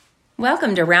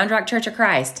Welcome to Round Rock Church of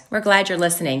Christ. We're glad you're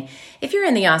listening. If you're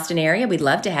in the Austin area, we'd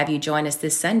love to have you join us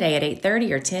this Sunday at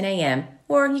 8:30 or 10 a.m.,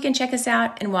 or you can check us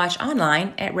out and watch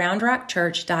online at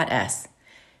roundrockchurch.us.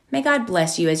 May God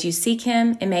bless you as you seek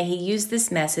Him, and may He use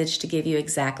this message to give you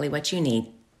exactly what you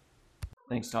need.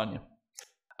 Thanks, Tanya.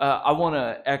 I want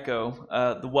to echo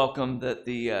the welcome that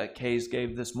the Kays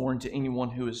gave this morning to anyone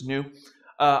who is new.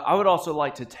 I would also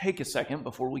like to take a second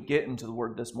before we get into the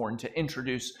Word this morning to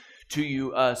introduce to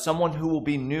you someone who will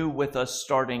be new with us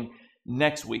starting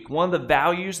next week. One of the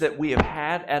values that we have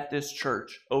had at this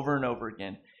church over and over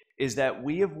again is that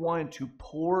we have wanted to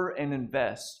pour and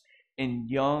invest in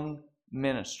young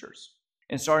ministers.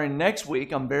 And starting next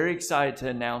week, I'm very excited to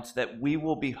announce that we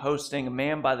will be hosting a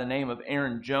man by the name of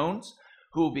Aaron Jones,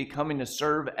 who will be coming to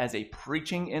serve as a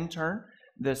preaching intern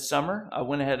this summer. I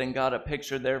went ahead and got a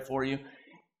picture there for you.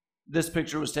 This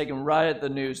picture was taken right at the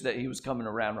news that he was coming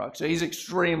to Round Rock. So he's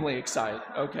extremely excited.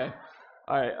 Okay.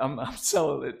 All right. I'm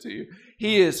selling it to you.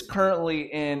 He is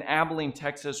currently in Abilene,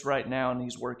 Texas right now, and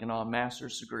he's working on a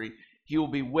master's degree. He will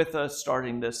be with us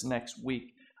starting this next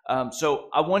week. So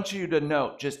I want you to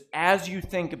know, just as you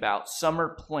think about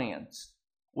summer plans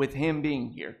with him being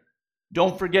here,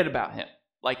 don't forget about him.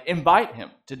 Like, invite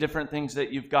him to different things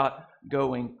that you've got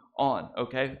going on,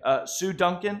 okay? Sue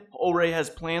Duncan already has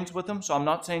plans with him, so I'm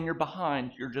not saying you're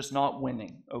behind. You're just not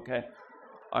winning, okay?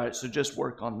 All right, so just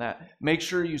work on that. Make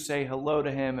sure you say hello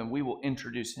to him, and we will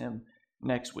introduce him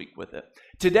next week with it.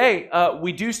 Today,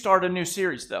 we do start a new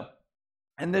series, though.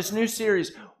 And this new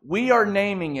series, we are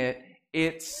naming it,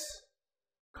 It's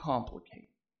Complicated.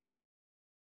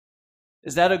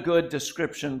 Is that a good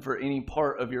description for any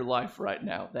part of your life right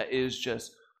now that is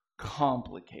just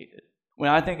complicated? When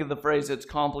I think of the phrase "it's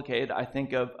complicated," I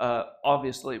think of,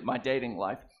 obviously, my dating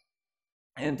life.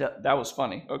 And that was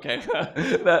funny, okay?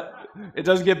 It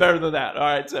doesn't get better than that, all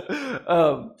right?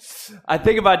 So, I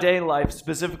think of my dating life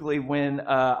specifically when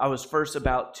I was first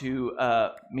about to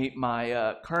meet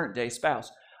my current day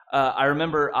spouse. I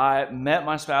remember I met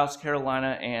my spouse,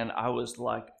 Carolina, and I was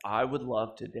like, I would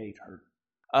love to date her.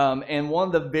 And one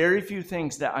of the very few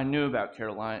things that I knew about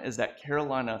Carolina is that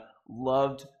Carolina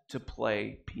loved to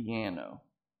play piano.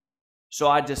 So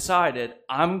I decided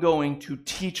I'm going to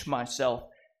teach myself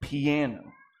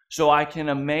piano so I can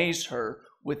amaze her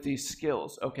with these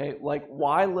skills, okay? Like,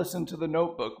 why listen to The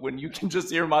Notebook when you can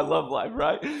just hear my love life,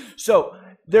 right? So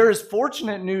there is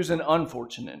fortunate news and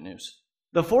unfortunate news.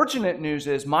 The fortunate news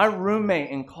is my roommate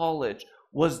in college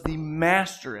was the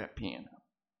master at piano,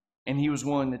 and he was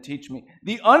willing to teach me.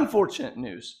 The unfortunate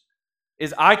news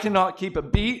is I cannot keep a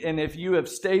beat, and if you have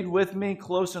stayed with me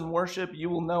close in worship, you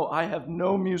will know I have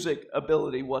no music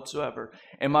ability whatsoever.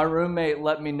 And my roommate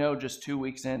let me know just 2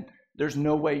 weeks in, there's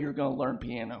no way you're going to learn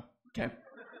piano, okay?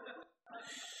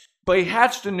 But he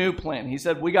hatched a new plan. He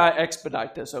said, we got to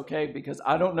expedite this, okay? Because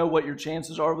I don't know what your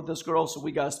chances are with this girl, so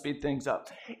we got to speed things up.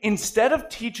 Instead of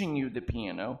teaching you the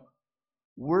piano,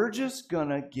 we're just going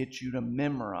to get you to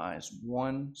memorize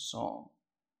one song.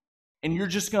 And you're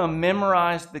just going to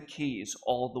memorize the keys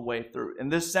all the way through.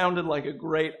 And this sounded like a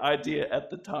great idea at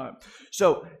the time.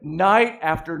 So night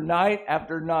after night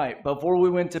after night, before we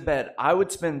went to bed, I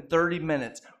would spend 30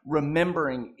 minutes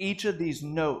remembering each of these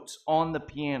notes on the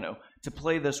piano to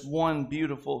play this one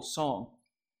beautiful song.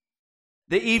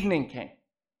 The evening came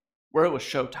where it was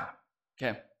showtime.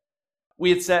 Okay.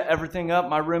 We had set everything up.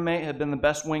 My roommate had been the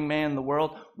best wingman in the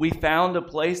world. We found a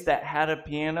place that had a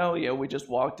piano. We just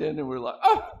walked in and we were like,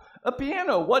 oh, a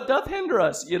piano, what doth hinder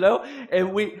us,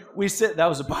 And we sit, that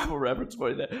was a Bible reference for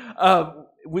you there.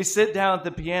 We sit down at the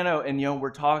piano and,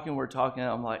 we're talking, and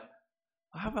I'm like,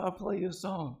 how about I play you a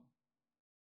song?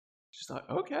 She's like,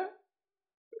 okay.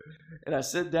 And I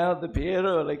sit down at the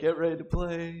piano and I get ready to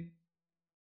play.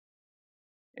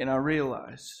 And I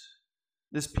realize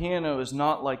this piano is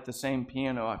not like the same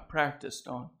piano I practiced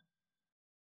on.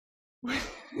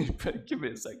 Give me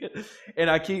a second. And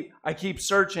I keep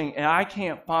searching, and I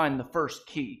can't find the first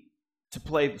key to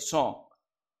play the song.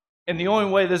 And the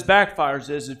only way this backfires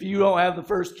is if you don't have the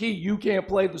first key, you can't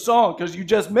play the song because you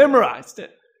just memorized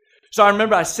it. So I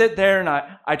remember I sit there and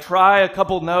I try a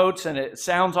couple notes and it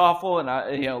sounds awful, and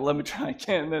let me try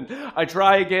again. And then I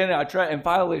try again and and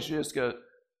finally she just goes,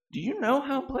 do you know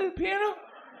how to play the piano?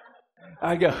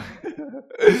 I go,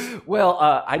 well,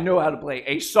 I know how to play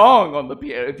a song on the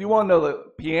piano. If you want to know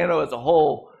the piano as a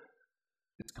whole,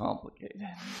 it's complicated.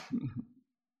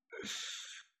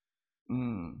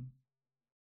 When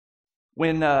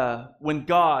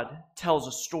God tells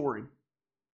a story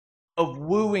of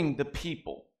wooing the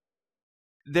people,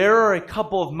 there are a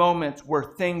couple of moments where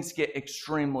things get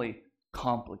extremely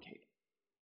complicated,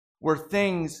 where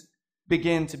things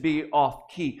begin to be off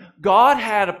key. God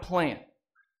had a plan.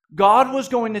 God was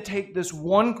going to take this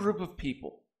one group of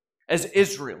people as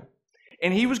Israel,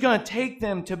 and he was going to take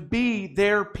them to be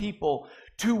their people,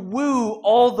 to woo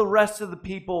all the rest of the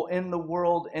people in the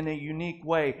world in a unique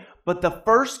way. But the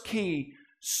first key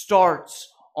starts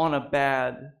on a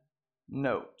bad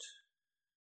note.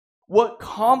 What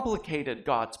complicated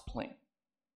God's plan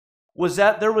was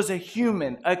that there was a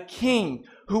human, a king,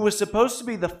 who was supposed to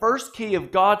be the first key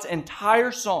of God's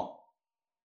entire song.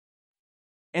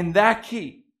 And that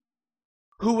key,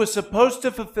 who was supposed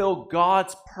to fulfill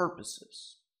God's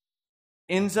purposes,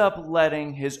 ends up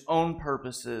letting his own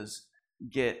purposes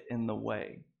get in the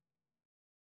way.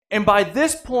 And by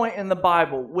this point in the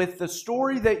Bible, with the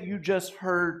story that you just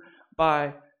heard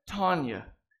by Tanya,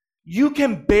 you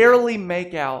can barely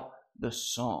make out the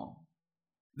song.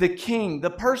 The king,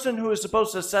 the person who is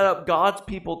supposed to set up God's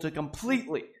people to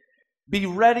completely be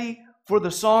ready for the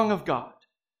song of God,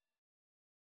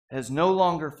 has no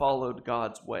longer followed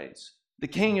God's ways. The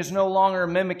king is no longer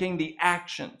mimicking the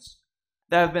actions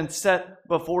that have been set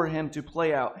before him to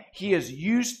play out. He has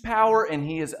used power and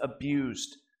he has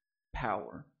abused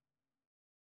power.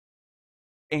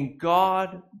 And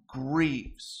God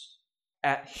grieves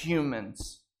at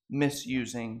humans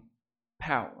misusing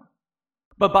power.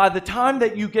 But by the time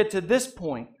that you get to this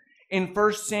point in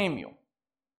 1 Samuel,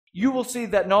 you will see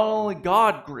that not only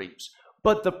God grieves,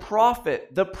 but the prophet,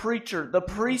 the preacher, the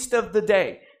priest of the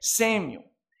day, Samuel,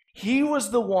 he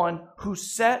was the one who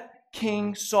set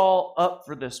King Saul up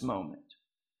for this moment,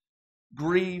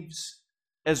 grieves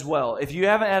as well. If you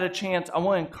haven't had a chance, I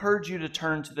want to encourage you to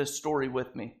turn to this story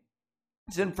with me.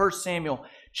 It's in 1 Samuel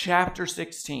chapter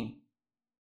 16.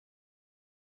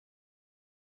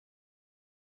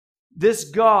 This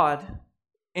God,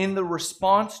 in the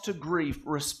response to grief,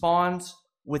 responds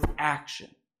with action.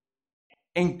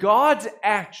 And God's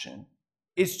action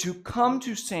is to come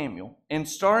to Samuel. And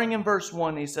starting in verse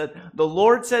 1, he said, "The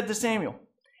Lord said to Samuel,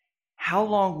 how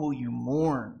long will you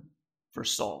mourn for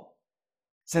Saul?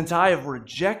 Since I have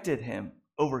rejected him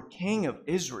over king of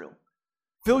Israel,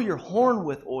 fill your horn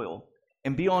with oil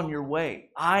and be on your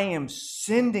way. I am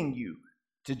sending you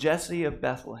to Jesse of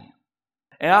Bethlehem.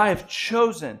 And I have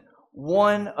chosen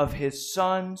one of his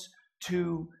sons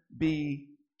to be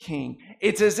king."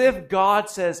 It's as if God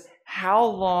says, how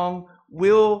long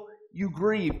will you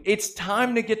grieve? It's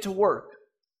time to get to work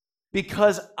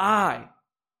because I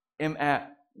am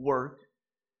at work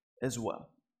as well.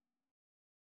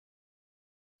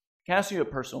 Can I ask you a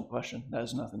personal question that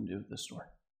has nothing to do with this story?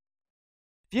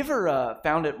 Have you ever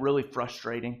found it really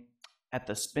frustrating at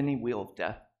the spinning wheel of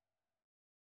death?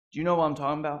 Do you know what I'm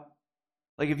talking about?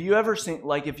 Like, have you ever seen,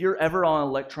 like, if you're ever on an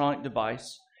electronic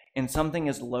device and something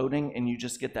is loading and you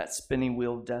just get that spinning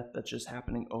wheel of death that's just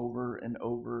happening over and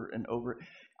over and over.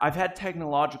 I've had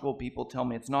technological people tell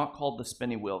me it's not called the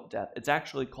spinning wheel of death. It's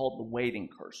actually called the waiting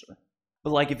cursor. But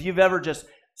like, if you've ever just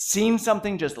seen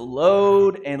something just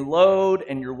load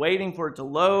and you're waiting for it to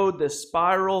load, this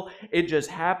spiral, it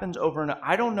just happens over and over.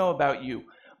 I don't know about you,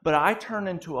 but I turn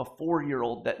into a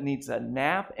 4-year-old that needs a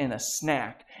nap and a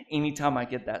snack anytime I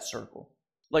get that circle.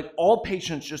 Like, all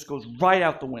patience just goes right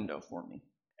out the window for me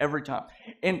every time.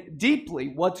 And deeply,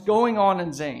 what's going on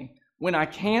in Zane when I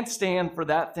can't stand for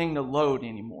that thing to load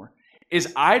anymore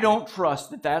is I don't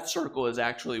trust that that circle is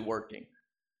actually working.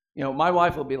 You know, my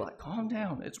wife will be like, calm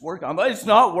down, it's working. I'm like, it's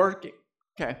not working.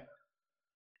 Okay.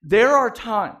 There are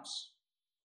times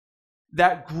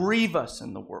that grieve us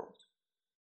in the world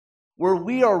where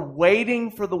we are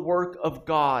waiting for the work of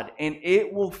God and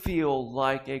it will feel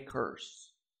like a curse.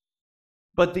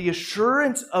 But the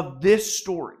assurance of this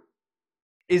story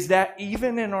is that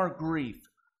even in our grief,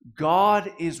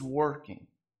 God is working.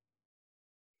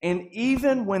 And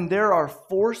even when there are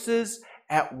forces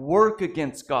at work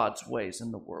against God's ways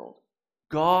in the world,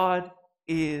 God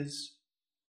is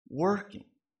working.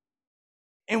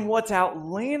 And what's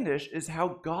outlandish is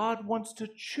how God wants to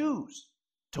choose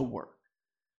to work.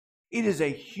 It is a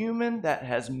human that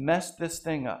has messed this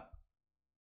thing up.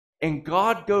 And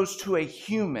God goes to a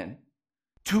human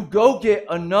to go get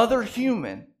another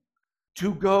human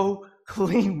to go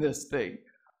clean this thing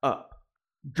up.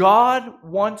 God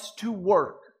wants to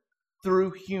work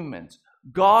through humans.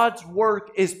 God's work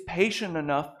is patient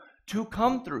enough to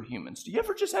come through humans. Do you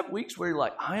ever just have weeks where you're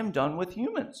like, I am done with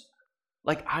humans?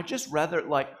 Like, I just rather,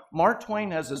 like, Mark Twain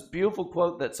has this beautiful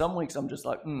quote that some weeks I'm just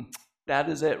like, that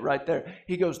is it right there.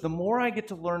 He goes, the more I get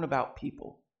to learn about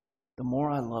people, the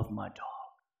more I love my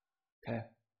dog. Okay?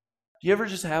 Do you ever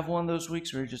just have one of those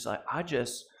weeks where you're just like, I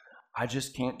just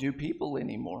can't do people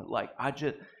anymore. Like,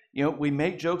 we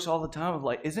make jokes all the time of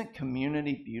like, isn't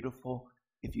community beautiful?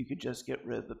 if you could just get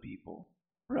rid of the people.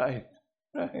 Right.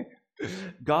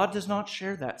 God does not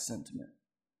share that sentiment.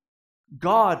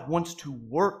 God wants to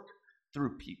work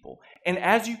through people. And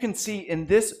as you can see in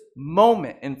this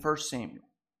moment in 1 Samuel,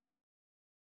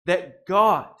 that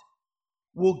God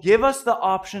will give us the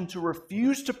option to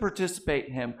refuse to participate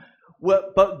in Him,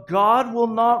 but God will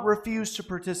not refuse to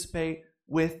participate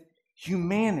with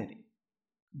humanity.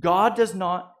 God does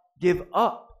not give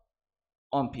up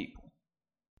on people.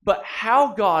 But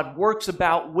how God works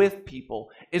about with people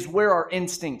is where our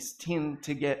instincts tend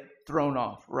to get thrown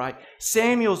off, right?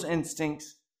 Samuel's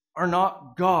instincts are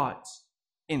not God's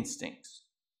instincts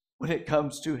when it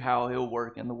comes to how He'll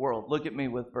work in the world. Look at me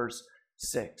with verse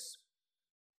 6.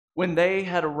 When they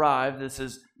had arrived, this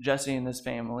is Jesse and his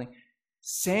family,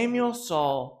 Samuel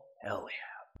saw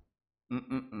Eliab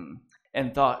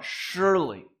and thought,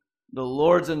 surely the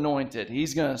Lord's anointed,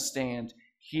 he's going to stand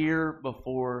here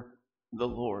before the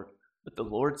Lord. But the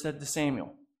Lord said to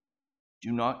Samuel,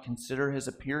 do not consider his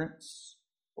appearance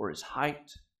or his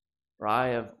height, for I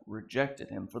have rejected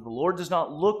him. For the Lord does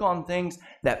not look on things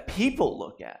that people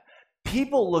look at.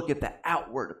 People look at the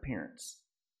outward appearance,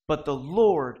 but the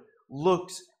Lord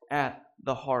looks at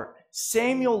the heart.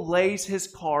 Samuel lays his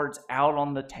cards out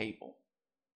on the table.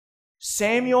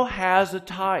 Samuel has a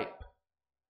type.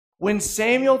 When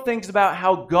Samuel thinks about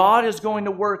how God is going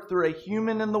to work through a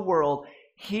human in the world,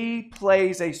 he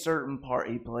plays a certain part.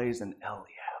 He plays an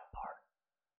Eliab part.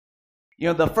 You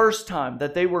know, the first time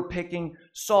that they were picking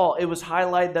Saul, it was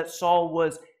highlighted that Saul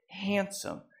was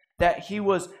handsome, that he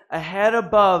was a head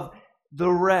above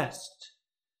the rest.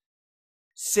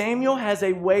 Samuel has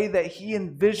a way that he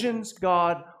envisions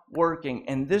God working,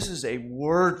 and this is a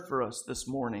word for us this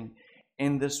morning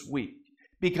and this week,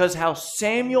 because how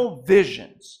Samuel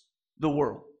visions the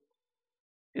world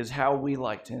is how we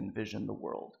like to envision the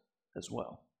world as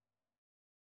well.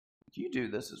 You do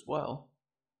this as well.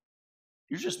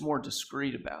 You're just more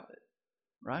discreet about it,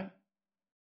 right?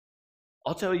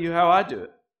 I'll tell you how I do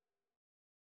it.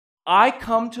 I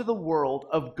come to the world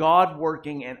of God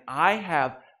working, and I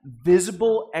have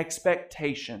visible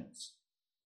expectations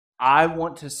I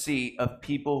want to see of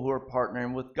people who are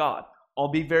partnering with God.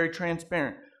 I'll be very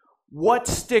transparent. What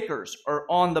stickers are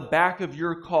on the back of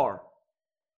your car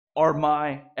are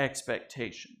my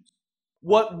expectations.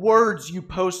 What words you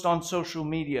post on social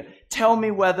media tell me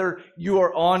whether you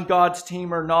are on God's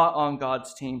team or not on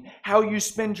God's team. How you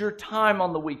spend your time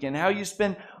on the weekend, how you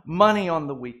spend money on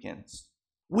the weekends.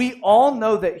 We all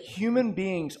know that human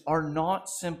beings are not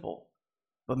simple.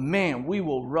 But man, we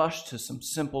will rush to some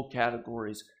simple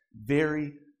categories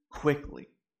very quickly.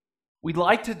 We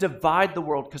like to divide the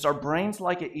world because our brains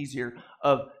like it easier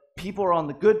of people are on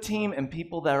the good team and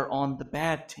people that are on the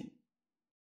bad team.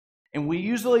 And we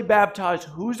usually baptize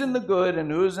who's in the good and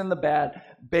who's in the bad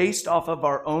based off of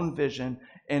our own vision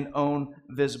and own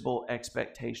visible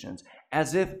expectations,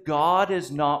 as if God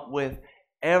is not with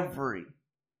every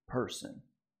person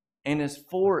and is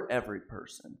for every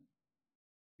person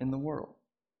in the world.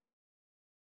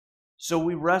 So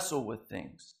we wrestle with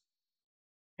things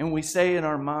and we say in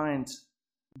our minds,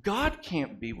 God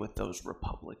can't be with those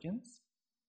Republicans.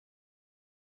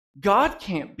 God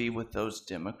can't be with those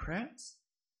Democrats.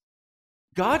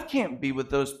 God can't be with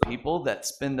those people that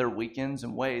spend their weekends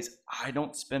in ways I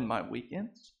don't spend my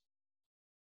weekends.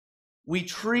 We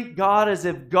treat God as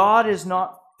if God is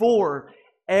not for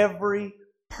every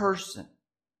person,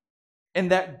 and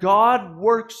that God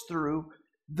works through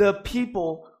the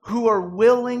people who are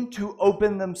willing to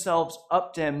open themselves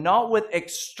up to Him, not with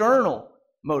external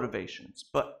motivations,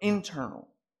 but internal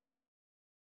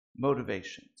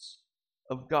motivations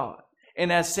of God. And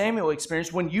as Samuel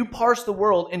experienced, when you parse the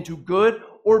world into good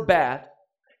or bad,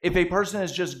 if a person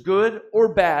is just good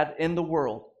or bad in the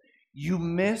world, you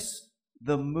miss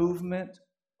the movement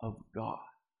of God.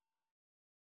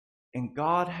 And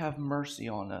God have mercy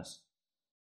on us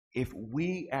if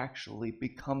we actually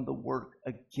become the work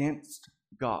against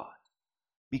God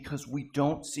because we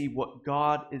don't see what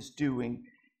God is doing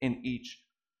in each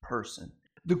person.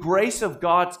 The grace of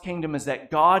God's kingdom is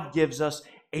that God gives us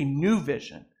a new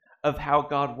vision of how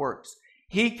God works.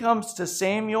 He comes to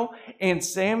Samuel, and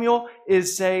Samuel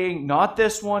is saying, not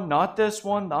this one, not this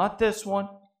one, not this one.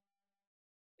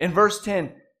 In verse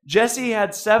 10, Jesse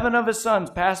had 7 of his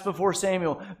sons pass before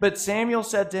Samuel, but Samuel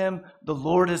said to him, the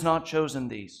Lord has not chosen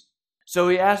these. So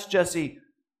he asked Jesse,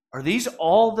 are these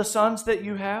all the sons that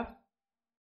you have?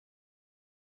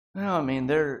 No, I mean,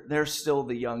 they're still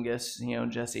the youngest.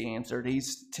 Jesse answered,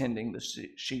 he's tending the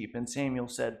sheep. And Samuel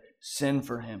said, send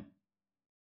for him.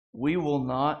 We will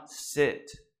not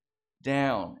sit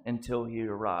down until he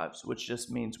arrives, which just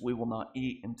means we will not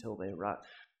eat until they arrive.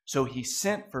 So he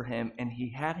sent for him, and he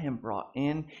had him brought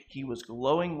in. He was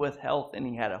glowing with health, and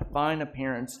he had a fine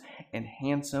appearance and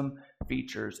handsome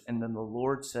features. And then the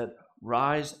Lord said,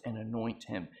 "Rise and anoint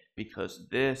him, because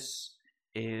this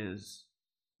is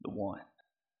the one."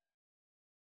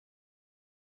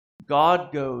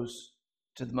 God goes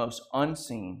to the most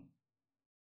unseen,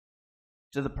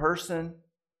 to the person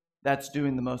that's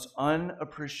doing the most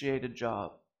unappreciated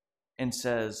job, and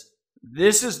says,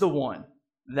 "This is the one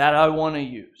that I want to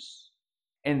use.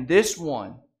 And this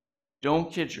one,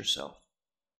 don't kid yourself,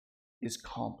 is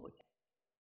complicated."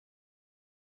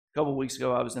 A couple weeks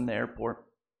ago, I was in the airport,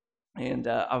 and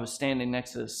I was standing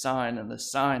next to this sign, and the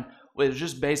sign was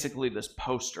just basically this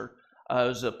poster. It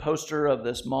was a poster of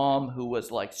this mom who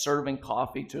was like serving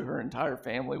coffee to her entire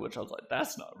family, which I was like,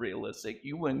 that's not realistic.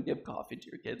 You wouldn't give coffee to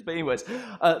your kids. But anyways,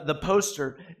 the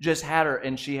poster just had her,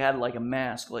 and she had like a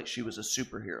mask like she was a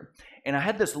superhero. And I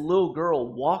had this little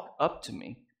girl walk up to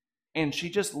me, and she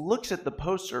just looks at the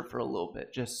poster for a little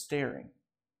bit, just staring.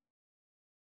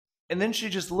 And then she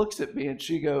just looks at me and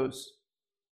she goes,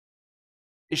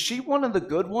 "Is she one of the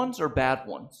good ones or bad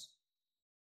ones?"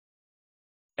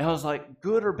 And I was like,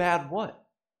 "Good or bad what?"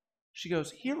 She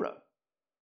goes, "Hero."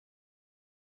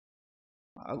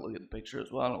 I look at the picture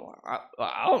as well.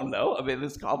 I don't know. I mean,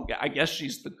 I guess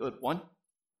she's the good one,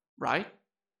 right?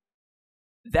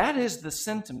 That is the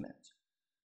sentiment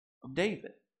of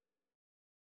David.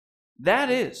 That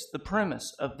is the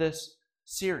premise of this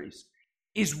series,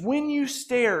 is when you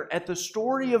stare at the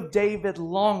story of David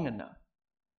long enough,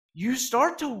 you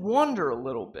start to wonder a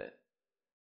little bit.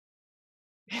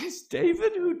 Is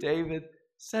David who David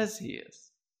says he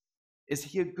is? Is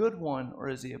he a good one or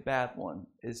is he a bad one?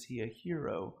 Is he a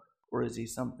hero or is he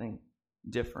something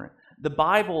different? The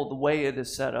Bible, the way it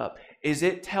is set up, is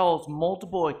it tells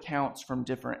multiple accounts from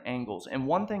different angles. And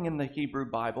one thing in the Hebrew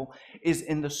Bible is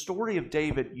in the story of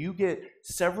David, you get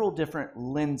several different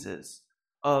lenses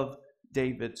of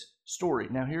David's story.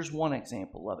 Now, here's one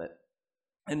example of it.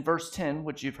 In verse 10,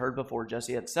 which you've heard before,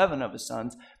 Jesse had 7 of his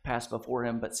sons pass before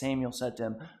him, but Samuel said to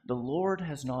him, "The Lord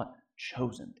has not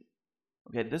chosen thee."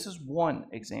 Okay, this is one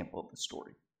example of the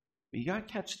story. But you got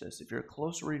to catch this if you're a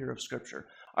close reader of Scripture.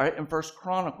 All right, in 1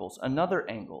 Chronicles, another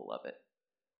angle of it.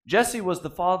 Jesse was the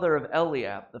father of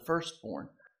Eliab, the firstborn.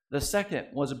 The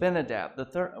second was Abinadab. The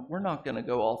third, we're not going to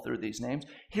go all through these names.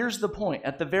 Here's the point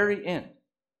at the very end.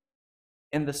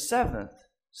 And the 7th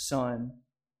son,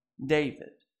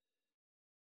 David.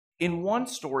 In one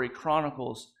story,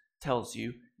 Chronicles tells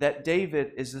you that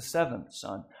David is the 7th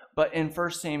son. But in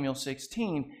 1 Samuel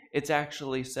 16, it's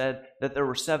actually said that there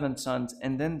were 7 sons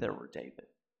and then there were David.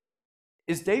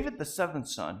 Is David the 7th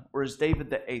son or is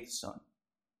David the 8th son?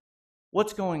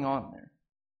 What's going on there?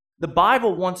 The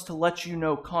Bible wants to let you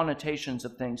know connotations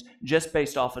of things just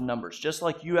based off of numbers. Just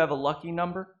like you have a lucky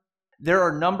number, there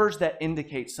are numbers that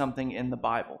indicate something in the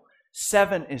Bible.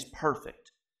 7 is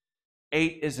perfect.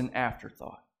 8 is an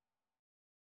afterthought.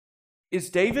 Is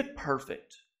David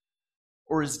perfect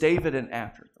or is David an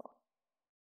afterthought?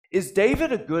 Is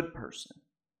David a good person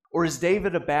or is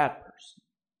David a bad person?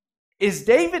 Is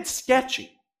David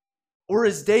sketchy or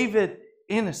is David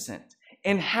innocent?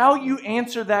 And how you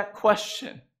answer that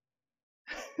question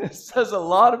says a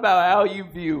lot about how you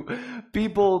view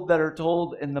people that are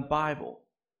told in the Bible.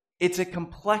 It's a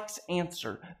complex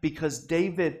answer because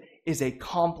David is a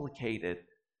complicated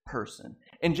person.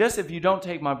 And just if you don't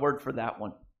take my word for that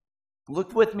one,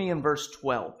 look with me in verse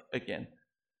 12 again.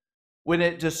 When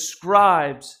it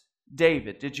describes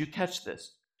David, did you catch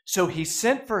this? So he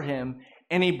sent for him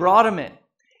and he brought him in,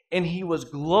 and he was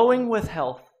glowing with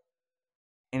health,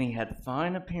 and he had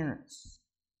fine appearance,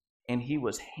 and he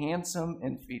was handsome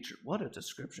in feature. What a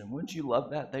description. Wouldn't you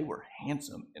love that? They were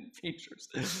handsome in features.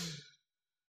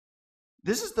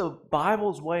 This is the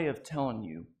Bible's way of telling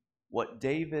you what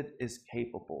David is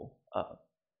capable of.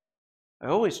 I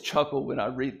always chuckle when I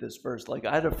read this verse. Like,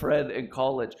 I had a friend in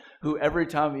college who every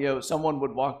time, someone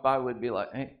would walk by would be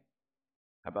like, "Hey,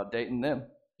 how about dating them?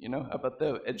 How about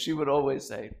them?" And she would always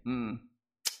say,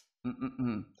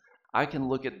 I can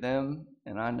look at them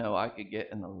and I know I could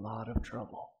get in a lot of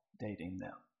trouble dating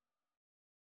them.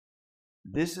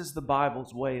 This is the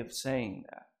Bible's way of saying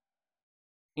that.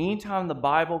 Anytime the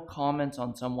Bible comments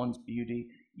on someone's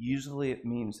beauty, usually it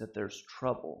means that there's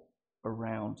trouble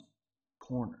around the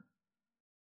corner.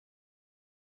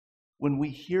 When we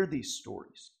hear these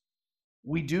stories,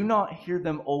 we do not hear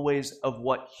them always of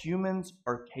what humans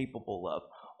are capable of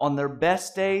on their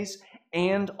best days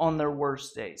and on their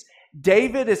worst days.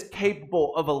 David is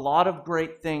capable of a lot of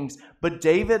great things, but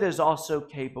David is also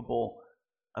capable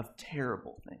of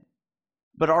terrible things.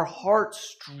 But our hearts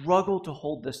struggle to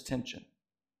hold this tension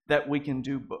that we can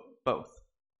do both. both.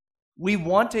 We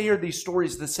want to hear these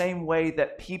stories the same way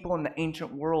that people in the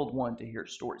ancient world wanted to hear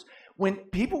stories. When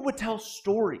people would tell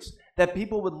stories that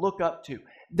people would look up to,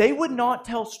 they would not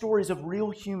tell stories of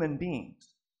real human beings.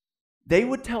 They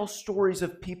would tell stories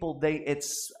of people they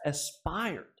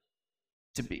aspired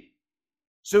to be.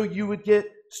 So you would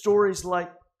get stories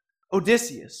like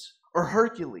Odysseus or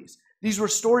Hercules. These were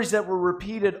stories that were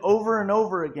repeated over and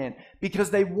over again because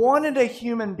they wanted a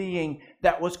human being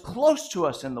that was close to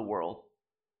us in the world,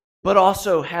 but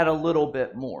also had a little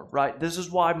bit more, right? This is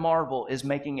why Marvel is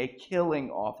making a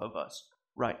killing off of us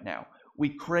right now. We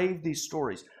crave these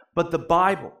stories. But the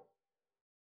Bible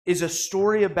is a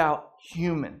story about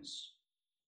humans,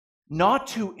 not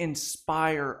to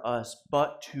inspire us,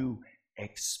 but to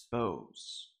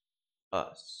expose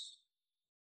us.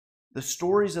 The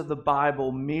stories of the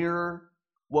Bible mirror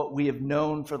what we have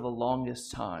known for the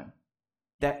longest time,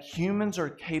 that humans are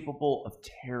capable of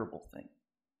terrible things,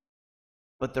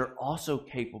 but they're also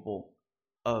capable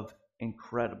of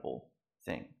incredible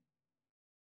things.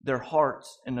 Their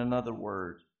hearts, in another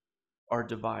word, are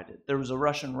divided. There was a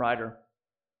Russian writer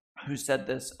who said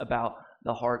this about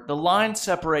the heart. The line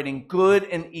separating good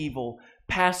and evil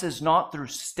passes not through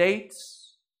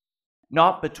states,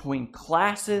 not between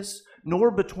classes,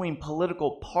 nor between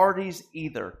political parties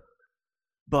either,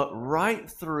 but right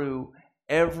through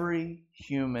every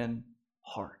human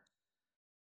heart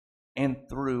and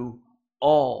through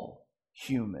all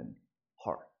human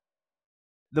heart.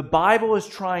 The Bible is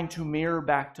trying to mirror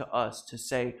back to us to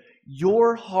say,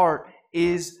 your heart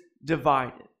is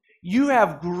divided. You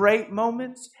have great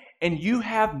moments and you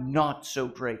have not so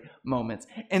great moments.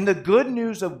 And the good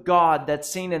news of God that's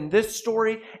seen in this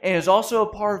story and is also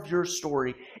a part of your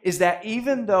story is that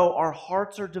even though our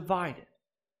hearts are divided,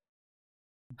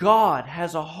 God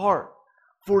has a heart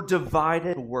for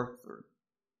divided work through.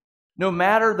 No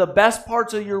matter the best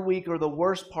parts of your week or the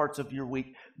worst parts of your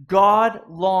week, God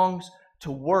longs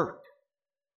to work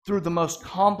through the most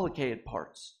complicated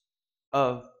parts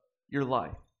of your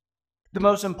life. The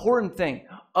most important thing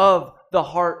of the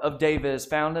heart of David is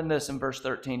found in this in verse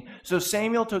 13. So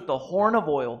Samuel took the horn of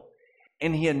oil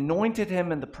and he anointed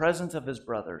him in the presence of his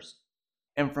brothers.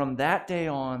 And from that day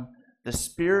on, the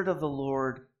Spirit of the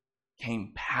Lord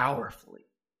came powerfully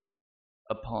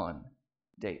upon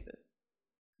David.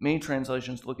 Many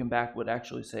translations looking back would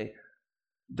actually say,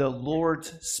 the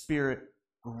Lord's Spirit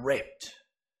gripped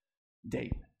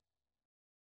David.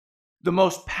 The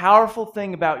most powerful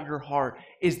thing about your heart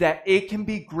is that it can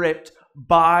be gripped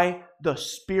by the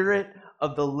Spirit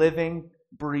of the living,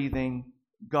 breathing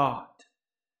God.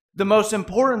 The most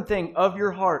important thing of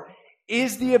your heart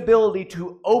is the ability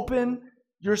to open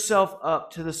yourself up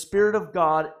to the Spirit of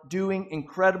God doing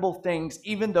incredible things,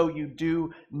 even though you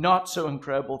do not so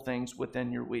incredible things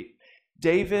within your week.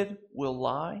 David will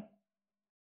lie.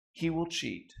 He will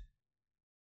cheat.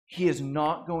 He is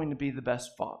not going to be the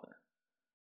best father.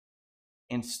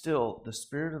 And still, the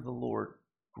Spirit of the Lord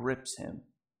grips him.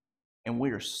 And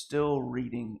we are still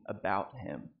reading about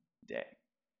him today.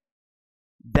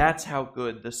 That's how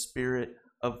good the Spirit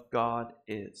of God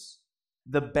is.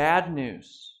 The bad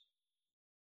news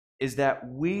is that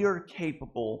we are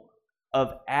capable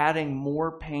of adding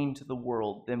more pain to the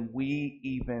world than we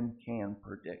even can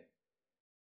predict.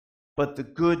 But the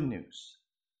good news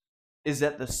is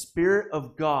that the Spirit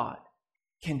of God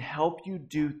can help you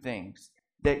do things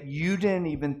that you didn't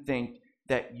even think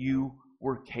that you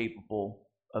were capable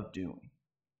of doing.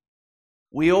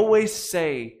 We always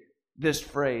say this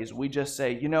phrase, we just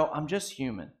say, I'm just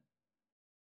human.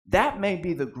 That may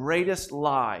be the greatest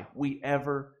lie we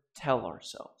ever tell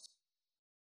ourselves.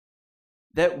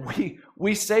 That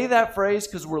we say that phrase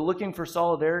because we're looking for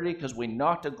solidarity, because we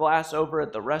knocked a glass over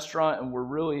at the restaurant and we're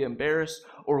really embarrassed,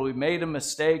 or we made a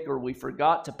mistake, or we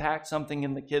forgot to pack something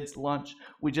in the kids' lunch.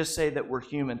 We just say that we're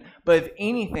human. But if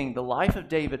anything, the life of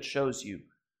David shows you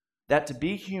that to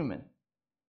be human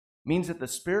means that the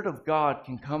Spirit of God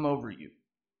can come over you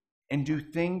and do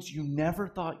things you never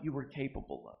thought you were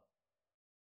capable of.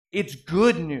 It's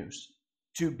good news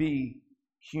to be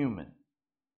human,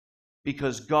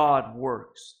 because God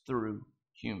works through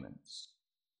humans.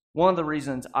 One of the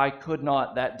reasons I could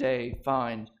not that day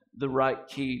find the right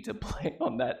key to play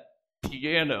on that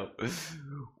piano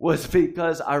was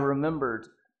because I remembered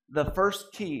the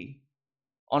first key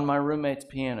on my roommate's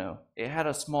piano. It had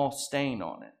a small stain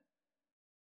on it.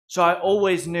 So I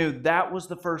always knew that was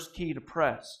the first key to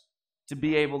press to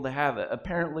be able to have it.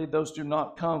 Apparently, those do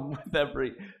not come with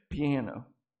every piano.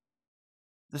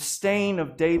 The stain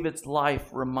of David's life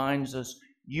reminds us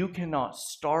you cannot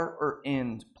start or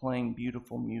end playing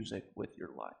beautiful music with your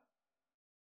life.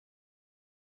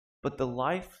 But the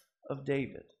life of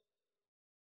David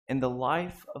in the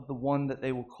life of the one that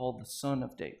they will call the Son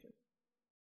of David,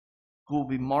 who will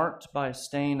be marked by a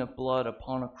stain of blood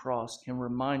upon a cross, can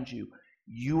remind you,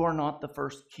 you are not the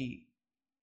first key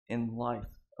in life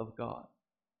of God.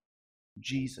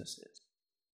 Jesus is.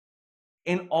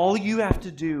 And all you have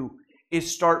to do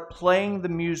is start playing the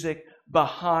music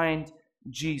behind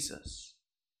Jesus.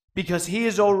 Because He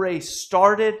has already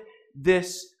started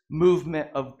this movement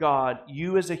of God.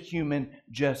 You as a human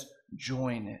just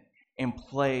join it and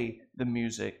play the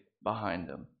music behind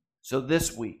Him. So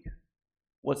this week,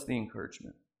 what's the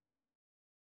encouragement?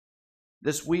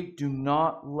 This week, do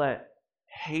not let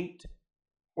hate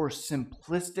or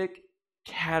simplistic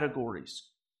categories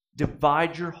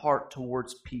divide your heart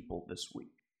towards people this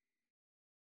week.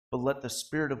 But let the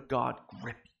Spirit of God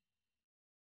grip you.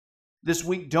 This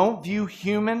week, don't view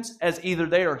humans as either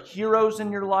they are heroes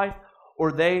in your life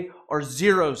or they are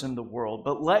zeros in the world.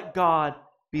 But let God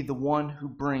be the one who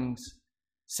brings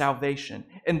salvation.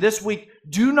 And this week,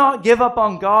 do not give up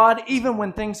on God even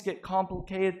when things get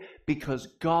complicated, because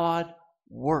God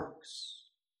works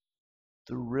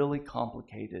through really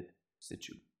complicated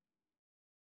situations.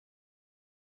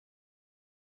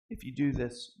 If you do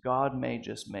this, God may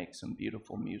just make some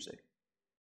beautiful music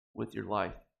with your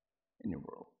life and your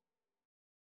world.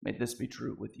 May this be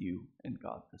true with you and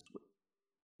God this week.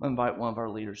 I'll invite one of our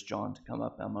leaders, John, to come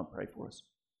up, and I'm going to pray for us.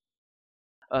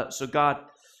 So God,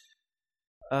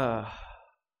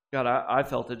 I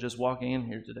felt it just walking in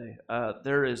here today.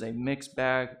 There is a mixed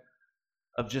bag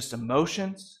of just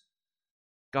emotions.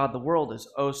 God, the world is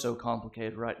oh so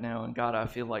complicated right now. And God, I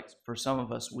feel like for some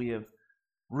of us, we have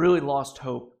really lost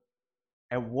hope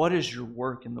at what is your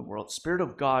work in the world. Spirit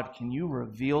of God, can you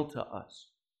reveal to us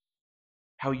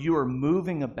how you are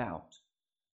moving about?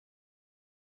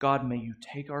 God, may you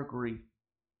take our grief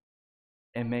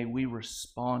and may we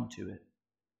respond to it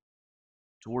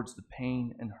towards the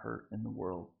pain and hurt in the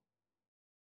world.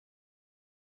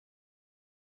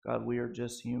 God, we are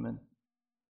just human,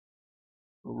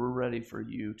 but we're ready for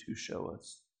you to show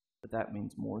us that that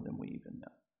means more than we even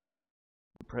know.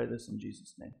 We pray this in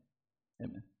Jesus' name.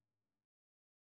 Amen.